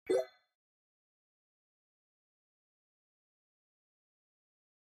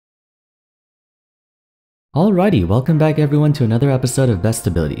Alrighty, welcome back everyone to another episode of Best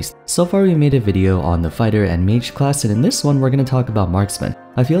Abilities. So far we made a video on the Fighter and Mage class, and in this one we're going to talk about Marksman.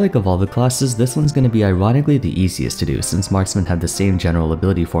 I feel like of all the classes, this one's going to be ironically the easiest to do since Marksmen have the same general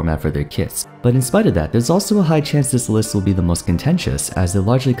ability format for their kits. But in spite of that, there's also a high chance this list will be the most contentious as it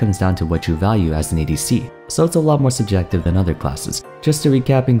largely comes down to what you value as an ADC, so it's a lot more subjective than other classes. Just to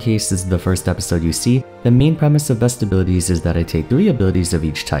recap in case this is the first episode you see, the main premise of Best Abilities is that I take 3 abilities of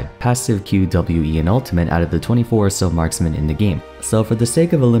each type, Passive, Q, W, E, and Ultimate out of the 24 or so Marksmen in the game. So for the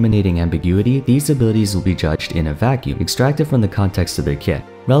sake of eliminating ambiguity, these abilities will be judged in a vacuum, extracted from the context of their kit.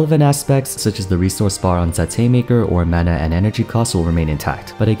 Relevant aspects such as the resource bar on Set's Haymaker or mana and energy costs will remain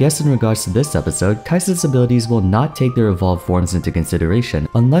intact, but I guess in regards to this episode, Kai'Sa's abilities will not take their evolved forms into consideration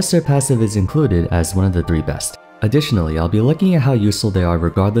unless their passive is included as one of the 3 best. Additionally, I'll be looking at how useful they are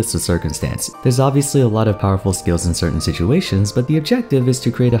regardless of circumstance. There's obviously a lot of powerful skills in certain situations, but the objective is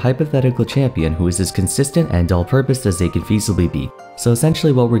to create a hypothetical champion who is as consistent and all-purpose as they can feasibly be. So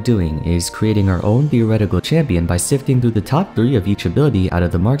essentially what we're doing is creating our own theoretical champion by sifting through the top 3 of each ability out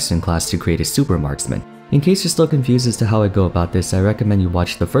of the Marksman class to create a super Marksman. In case you're still confused as to how I go about this, I recommend you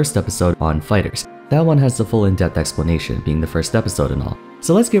watch the first episode on Fighters. That one has the full in-depth explanation, being the first episode and all.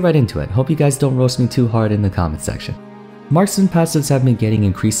 So let's get right into it. Hope you guys don't roast me too hard in the comment section. Marksman passives have been getting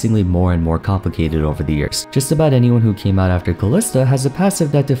increasingly more and more complicated over the years. Just about anyone who came out after Callista has a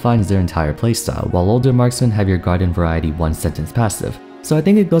passive that defines their entire playstyle, while older marksmen have your garden variety one-sentence passive. So I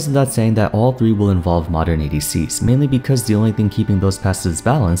think it goes without saying that all 3 will involve modern ADCs, mainly because the only thing keeping those passives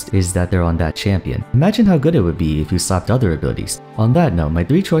balanced is that they're on that champion. Imagine how good it would be if you slapped other abilities. On that note, my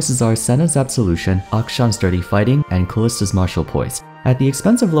 3 choices are Senna's Absolution, Akshan's Dirty Fighting, and Callista's Martial Poise. At the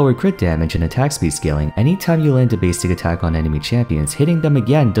expense of lower crit damage and attack speed scaling, anytime you land a basic attack on enemy champions, hitting them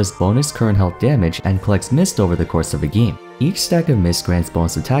again does bonus current health damage and collects mist over the course of a game. Each stack of mist grants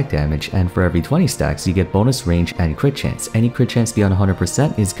bonus attack damage, and for every 20 stacks you get bonus range and crit chance. Any crit chance beyond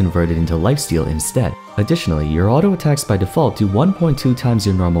 100% is converted into lifesteal instead. Additionally, your auto attacks by default do 1.2 times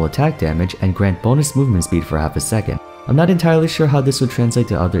your normal attack damage and grant bonus movement speed for half a second. I'm not entirely sure how this would translate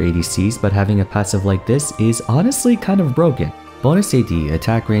to other ADCs, but having a passive like this is honestly kind of broken. Bonus AD,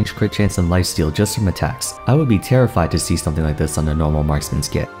 attack range, crit chance, and lifesteal just from attacks. I would be terrified to see something like this on a normal marksman's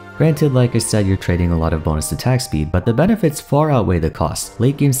kit. Granted, like I said, you're trading a lot of bonus attack speed, but the benefits far outweigh the cost.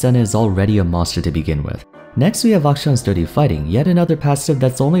 Late game Senna is already a monster to begin with. Next we have Akshan's Dirty Fighting, yet another passive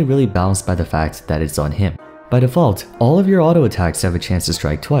that's only really balanced by the fact that it's on him. By default, all of your auto attacks have a chance to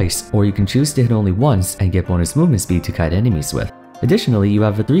strike twice, or you can choose to hit only once and get bonus movement speed to kite enemies with. Additionally, you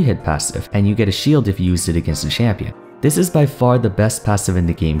have a 3-hit passive, and you get a shield if you use it against a champion. This is by far the best passive in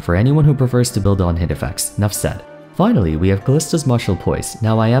the game for anyone who prefers to build on hit effects. Enough said. Finally, we have Callista's Martial Poise.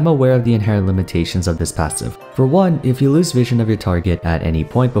 Now I am aware of the inherent limitations of this passive. For one, if you lose vision of your target at any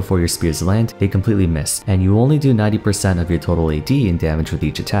point before your spears land, they completely miss, and you only do 90% of your total AD in damage with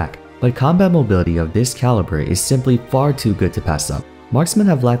each attack. But combat mobility of this caliber is simply far too good to pass up. Marksmen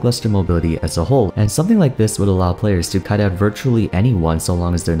have lackluster mobility as a whole, and something like this would allow players to kite out virtually anyone so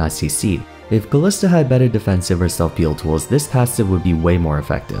long as they're not CC'd. If Callista had better defensive or self-heal tools, this passive would be way more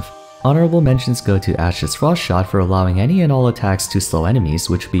effective. Honorable mentions go to Ashe's Frost Shot for allowing any and all attacks to slow enemies,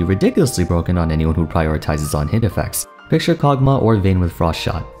 which would be ridiculously broken on anyone who prioritizes on hit effects. Picture Kog'Maw or Vayne with Frost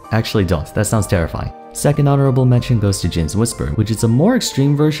Shot. Actually don't, that sounds terrifying. Second honorable mention goes to Jin's Whisper, which is a more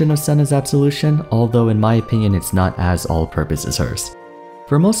extreme version of Senna's Absolution, although in my opinion it's not as all-purpose as hers.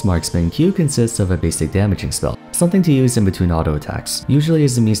 For most marksmen, Q consists of a basic damaging spell, something to use in between auto attacks, usually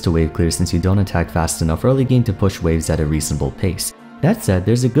as a means to wave clear since you don't attack fast enough early game to push waves at a reasonable pace. That said,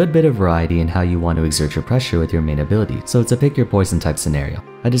 there's a good bit of variety in how you want to exert your pressure with your main ability, so it's a pick your poison type scenario.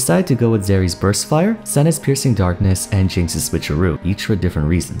 I decided to go with Zeri's Burst Fire, Senna's Piercing Darkness, and Jinx's Switcheroo, each for different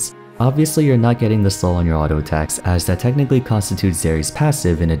reasons. Obviously, you're not getting the slow on your auto attacks, as that technically constitutes Zeri's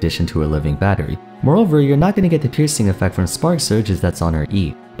passive in addition to her living battery. Moreover, you're not going to get the piercing effect from Spark Surge as that's on her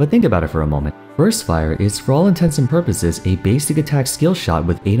E. But think about it for a moment. Burst Fire is for all intents and purposes a basic attack skill shot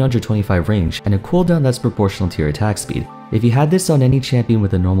with 825 range and a cooldown that's proportional to your attack speed. If you had this on any champion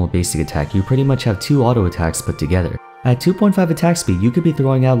with a normal basic attack, you pretty much have 2 auto attacks put together. At 2.5 attack speed, you could be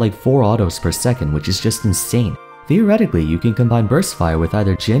throwing out like 4 autos per second, which is just insane. Theoretically, you can combine Burst Fire with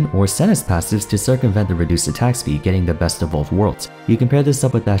either Jin or Senna's passives to circumvent the reduced attack speed, getting the best of both worlds. You can pair this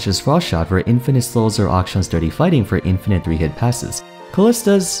up with Ashe's Frost Shot for infinite slows or Akshan's Dirty Fighting for infinite 3-hit passes.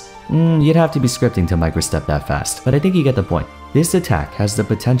 Callista's, you'd have to be scripting to microstep that fast, but I think you get the point. This attack has the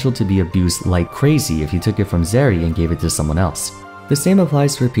potential to be abused like crazy if you took it from Zeri and gave it to someone else. The same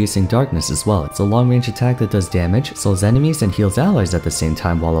applies for Piercing Darkness as well. It's a long-range attack that does damage, slows enemies, and heals allies at the same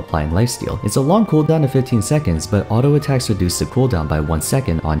time while applying lifesteal. It's a long cooldown of 15 seconds, but auto attacks reduce the cooldown by 1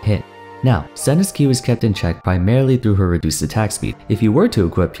 second on hit. Now, Senna's Q is kept in check primarily through her reduced attack speed. If you were to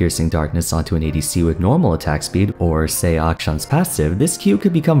equip Piercing Darkness onto an ADC with normal attack speed, or say Akshan's passive, this Q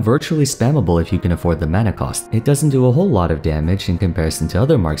could become virtually spammable if you can afford the mana cost. It doesn't do a whole lot of damage in comparison to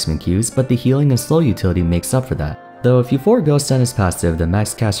other Marksman Qs, but the healing and slow utility makes up for that. Though if you forego Senna's passive, the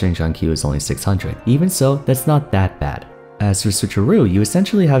max cast range on Q is only 600. Even so, that's not that bad. As for Switcheroo, you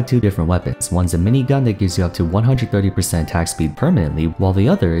essentially have two different weapons. One's a minigun that gives you up to 130% attack speed permanently, while the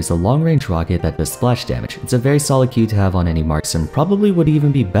other is a long-range rocket that does splash damage. It's a very solid Q to have on any marksman, probably would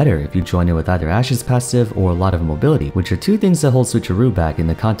even be better if you join it with either Ash's passive or a lot of mobility, which are two things that hold Switcheroo back in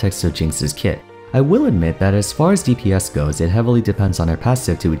the context of Jinx's kit. I will admit that as far as DPS goes, it heavily depends on her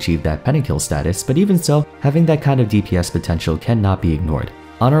passive to achieve that pentakill status, but even so, having that kind of DPS potential cannot be ignored.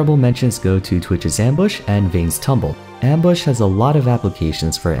 Honorable mentions go to Twitch's Ambush and Vayne's Tumble. Ambush has a lot of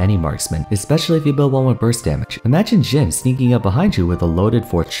applications for any marksman, especially if you build one with burst damage. Imagine Jhin sneaking up behind you with a loaded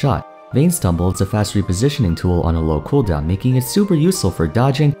 4th shot. Vayne's Tumble is a fast repositioning tool on a low cooldown, making it super useful for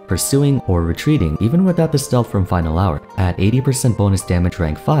dodging, pursuing, or retreating, even without the stealth from Final Hour. At 80% bonus damage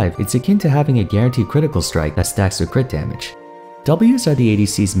rank 5, it's akin to having a guaranteed critical strike that stacks with crit damage. W's are the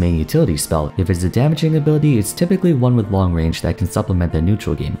ADC's main utility spell. If it's a damaging ability, it's typically one with long range that can supplement the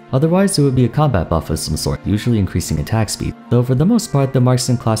neutral game. Otherwise, it would be a combat buff of some sort, usually increasing attack speed. Though for the most part, the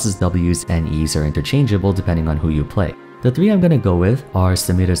Marksman class's W's and E's are interchangeable depending on who you play. The three I'm gonna go with are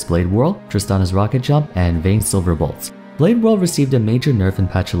Samira's Blade Whirl, Tristana's Rocket Jump, and Vayne's Silver Bolts. Blade Whirl received a major nerf in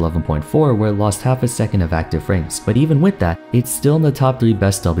patch 11.4 where it lost half a second of active frames, but even with that, it's still in the top 3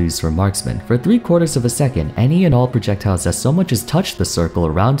 best Ws for Marksman. For 3/4 of a second, any and all projectiles that so much as touch the circle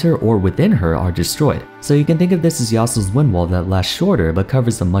around her or within her are destroyed. So you can think of this as Yasuo's wind wall that lasts shorter but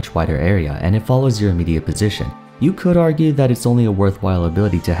covers a much wider area, and it follows your immediate position. You could argue that it's only a worthwhile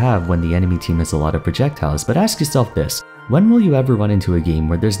ability to have when the enemy team has a lot of projectiles, but ask yourself this: when will you ever run into a game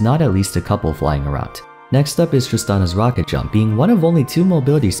where there's not at least a couple flying around? Next up is Tristana's Rocket Jump, being one of only 2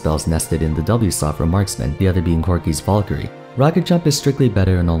 mobility spells nested in the W slot for Marksman, the other being Corki's Valkyrie. Rocket Jump is strictly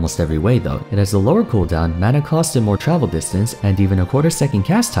better in almost every way though. It has a lower cooldown, mana cost and more travel distance, and even a 1/4 second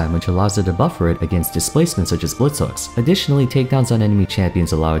cast time, which allows it to buffer it against displacements such as blitz hooks. Additionally, takedowns on enemy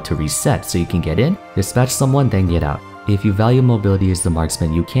champions allow it to reset, so you can get in, dispatch someone, then get out. If you value mobility as the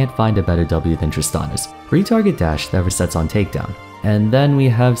Marksman, you can't find a better W than Tristana's. Free target dash that resets on takedown. And then we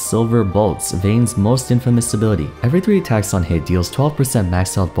have Silver Bolts, Vayne's most infamous ability. Every 3 attacks on hit deals 12%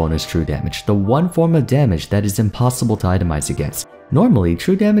 max health bonus true damage, the one form of damage that is impossible to itemize against. Normally,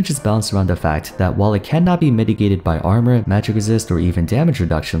 true damage is balanced around the fact that while it cannot be mitigated by armor, magic resist, or even damage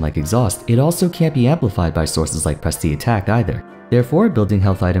reduction like exhaust, it also can't be amplified by sources like press the attack either. Therefore, building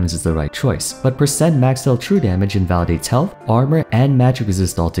health items is the right choice, but percent max health true damage invalidates health, armor, and magic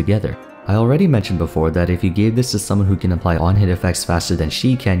resist altogether. I already mentioned before that if you gave this to someone who can apply on-hit effects faster than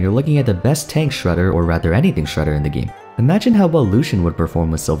she can, you're looking at the best tank shredder, or rather anything shredder in the game. Imagine how well Lucian would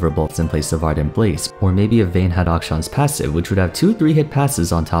perform with Silver Bolts in place of Ardent Blaze, or maybe if Vayne had Akshan's passive, which would have 2 3-hit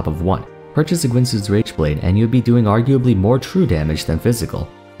passes on top of 1. Purchase a Gwynsu's Rage Blade and you'd be doing arguably more true damage than physical.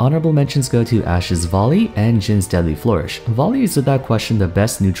 Honorable mentions go to Ash's Volley and Jin's Deadly Flourish. Volley is without question the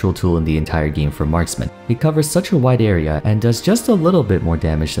best neutral tool in the entire game for Marksman. It covers such a wide area and does just a little bit more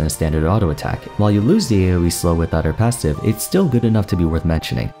damage than a standard auto attack. While you lose the AoE slow without her passive, it's still good enough to be worth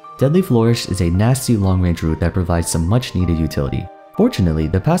mentioning. Deadly Flourish is a nasty long-range root that provides some much-needed utility. Fortunately,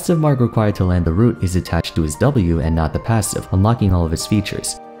 the passive mark required to land the root is attached to his W and not the passive, unlocking all of its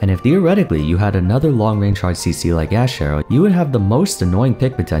features. And if theoretically you had another long-range hard CC like Ash Arrow, you would have the most annoying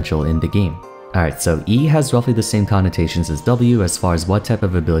pick potential in the game. Alright, so E has roughly the same connotations as W as far as what type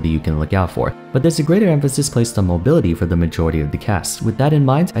of ability you can look out for, but there's a greater emphasis placed on mobility for the majority of the cast. With that in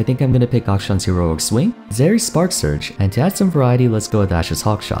mind, I think I'm gonna pick Akshan's Heroic Swing, Zeri's Spark Surge, and to add some variety, let's go with Ash's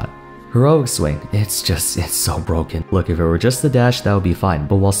Hawk Shot. Heroic Swing, it's so broken. Look, if it were just the dash, that would be fine,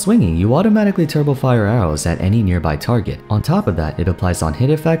 but while swinging, you automatically turbo fire arrows at any nearby target. On top of that, it applies on hit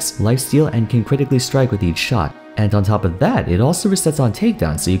effects, lifesteal, and can critically strike with each shot. And on top of that, it also resets on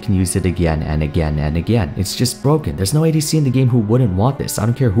takedown, so you can use it again and again and again. It's just broken. There's no ADC in the game who wouldn't want this, I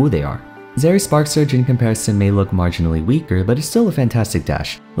don't care who they are. Zeri's Spark Surge in comparison may look marginally weaker, but it's still a fantastic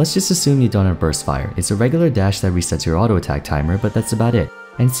dash. Let's just assume you don't have Burst Fire. It's a regular dash that resets your auto attack timer, but that's about it.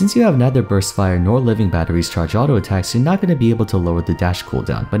 And since you have neither Burst Fire nor Living Batteries charge auto attacks, you're not going to be able to lower the dash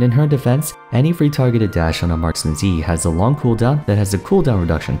cooldown, but in her defense, any free targeted dash on a Marksman's E has a long cooldown that has a cooldown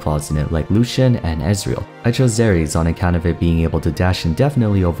reduction clause in it like Lucian and Ezreal. I chose Zeri's on account of it being able to dash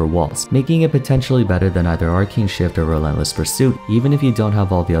indefinitely over walls, making it potentially better than either Arcane Shift or Relentless Pursuit, even if you don't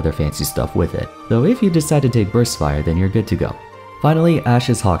have all the other fancy stuff with it. Though if you decide to take Burst Fire, then you're good to go. Finally,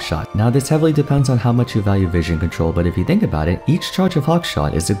 Ash's Hawkshot. Now this heavily depends on how much you value vision control, but if you think about it, each charge of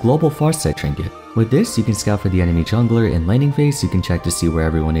Hawkshot is a global farsight trinket. With this, you can scout for the enemy jungler in laning phase, you can check to see where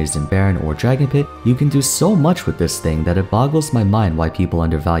everyone is in Baron or Dragon Pit. You can do so much with this thing that it boggles my mind why people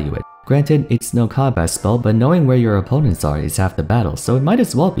undervalue it. Granted, it's no combat spell, but knowing where your opponents are is half the battle, so it might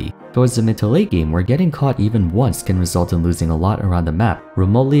as well be. Towards the mid to late game, where getting caught even once can result in losing a lot around the map,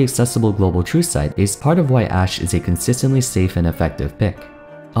 remotely accessible global true sight is part of why Ashe is a consistently safe and effective pick.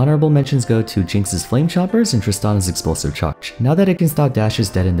 Honorable mentions go to Jinx's Flame Choppers and Tristana's Explosive Charge. Now that it can stop dashes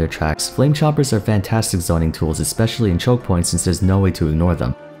dead in their tracks, Flame Choppers are fantastic zoning tools, especially in choke points since there's no way to ignore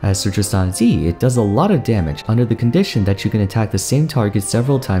them. As for Tristana's E, it does a lot of damage under the condition that you can attack the same target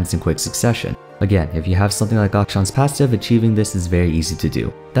several times in quick succession. Again, if you have something like Akshan's passive, achieving this is very easy to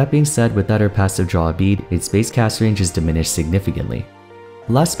do. That being said, without her passive draw a bead, its base cast range is diminished significantly.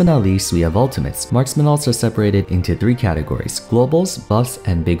 Last but not least, we have ultimates. Marksmen also are separated into 3 categories: globals, buffs,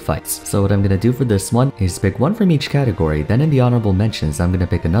 and big fights. So what I'm gonna do for this one is pick one from each category, then in the honorable mentions I'm gonna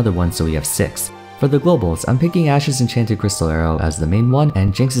pick another one so we have 6. For the globals, I'm picking Ash's Enchanted Crystal Arrow as the main one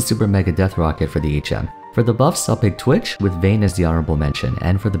and Jinx's Super Mega Death Rocket for the HM. For the buffs, I'll pick Twitch with Vayne as the honorable mention,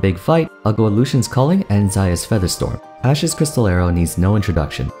 and for the big fight, I'll go Lucian's Culling and Xayah's Featherstorm. Ash's Crystal Arrow needs no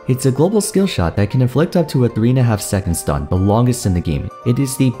introduction. It's a global skill shot that can inflict up to a 3.5 second stun, the longest in the game. It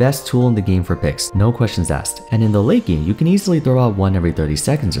is the best tool in the game for picks, no questions asked, and in the late game, you can easily throw out one every 30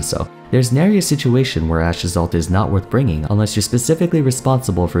 seconds or so. There's nary a situation where Ash's ult is not worth bringing unless you're specifically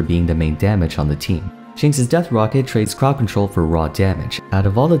responsible for being the main damage on the team. Jinx's Death Rocket trades crowd control for raw damage. Out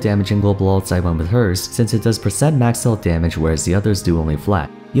of all the damaging global ults, I went with hers since it does % max health damage whereas the others do only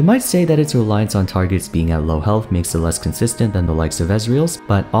flat. You might say that its reliance on targets being at low health makes it less consistent than the likes of Ezreal's,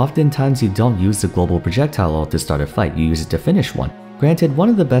 but oftentimes you don't use the global projectile ult to start a fight, you use it to finish one. Granted, one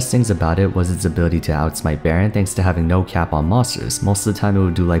of the best things about it was its ability to outsmite Baron thanks to having no cap on monsters. Most of the time it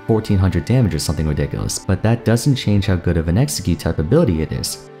would do like 1400 damage or something ridiculous, but that doesn't change how good of an execute type ability it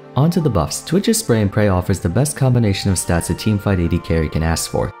is. On to the buffs. Twitch's Spray and Pray offers the best combination of stats a teamfight AD carry can ask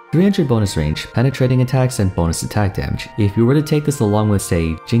for. 300 bonus range, penetrating attacks, and bonus attack damage. If you were to take this along with,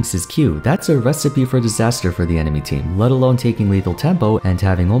 say, Jinx's Q, that's a recipe for disaster for the enemy team, let alone taking lethal tempo and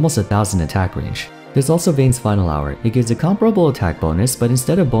having almost 1000 attack range. There's also Vayne's Final Hour. It gives a comparable attack bonus, but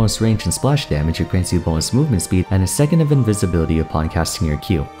instead of bonus range and splash damage, it grants you bonus movement speed and a second of invisibility upon casting your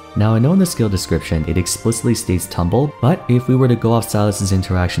Q. Now I know in the skill description it explicitly states tumble, but if we were to go off Sylas's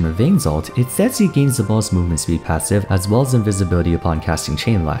interaction with Vayne's ult, it says he gains the most movement speed passive as well as invisibility upon casting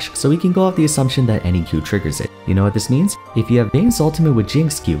Chain Lash, so we can go off the assumption that any Q triggers it. You know what this means? If you have Vayne's ultimate with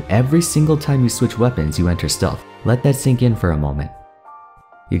Jinx Q, every single time you switch weapons you enter stealth. Let that sink in for a moment.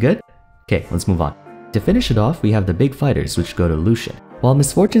 You good? Okay, let's move on. To finish it off, we have the big fighters, which go to Lucian. While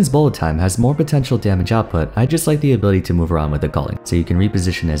Misfortune's Bullet Time has more potential damage output, I just like the ability to move around with the Culling, so you can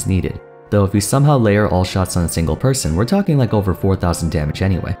reposition as needed. Though if you somehow layer all shots on a single person, we're talking like over 4000 damage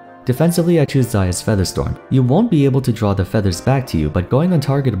anyway. Defensively, I choose Xayah's Featherstorm. You won't be able to draw the feathers back to you, but going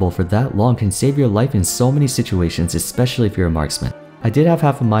untargetable for that long can save your life in so many situations, especially if you're a marksman. I did have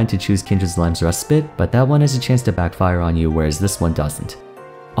half a mind to choose Kindred's Lamb's Respite, but that one has a chance to backfire on you, whereas this one doesn't.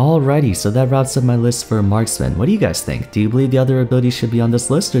 Alrighty, so that wraps up my list for Marksman. What do you guys think? Do you believe the other abilities should be on this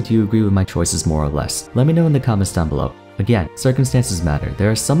list, or do you agree with my choices more or less? Let me know in the comments down below. Again, circumstances matter. There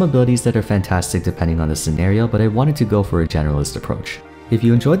are some abilities that are fantastic depending on the scenario, but I wanted to go for a generalist approach. If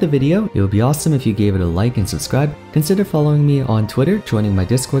you enjoyed the video, it would be awesome if you gave it a like and subscribe. Consider following me on Twitter, joining my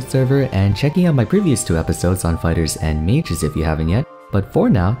Discord server, and checking out my previous 2 episodes on fighters and mages if you haven't yet. But for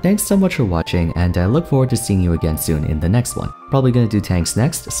now, thanks so much for watching, and I look forward to seeing you again soon in the next one. Probably gonna do tanks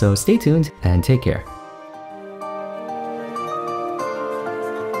next, so stay tuned and take care.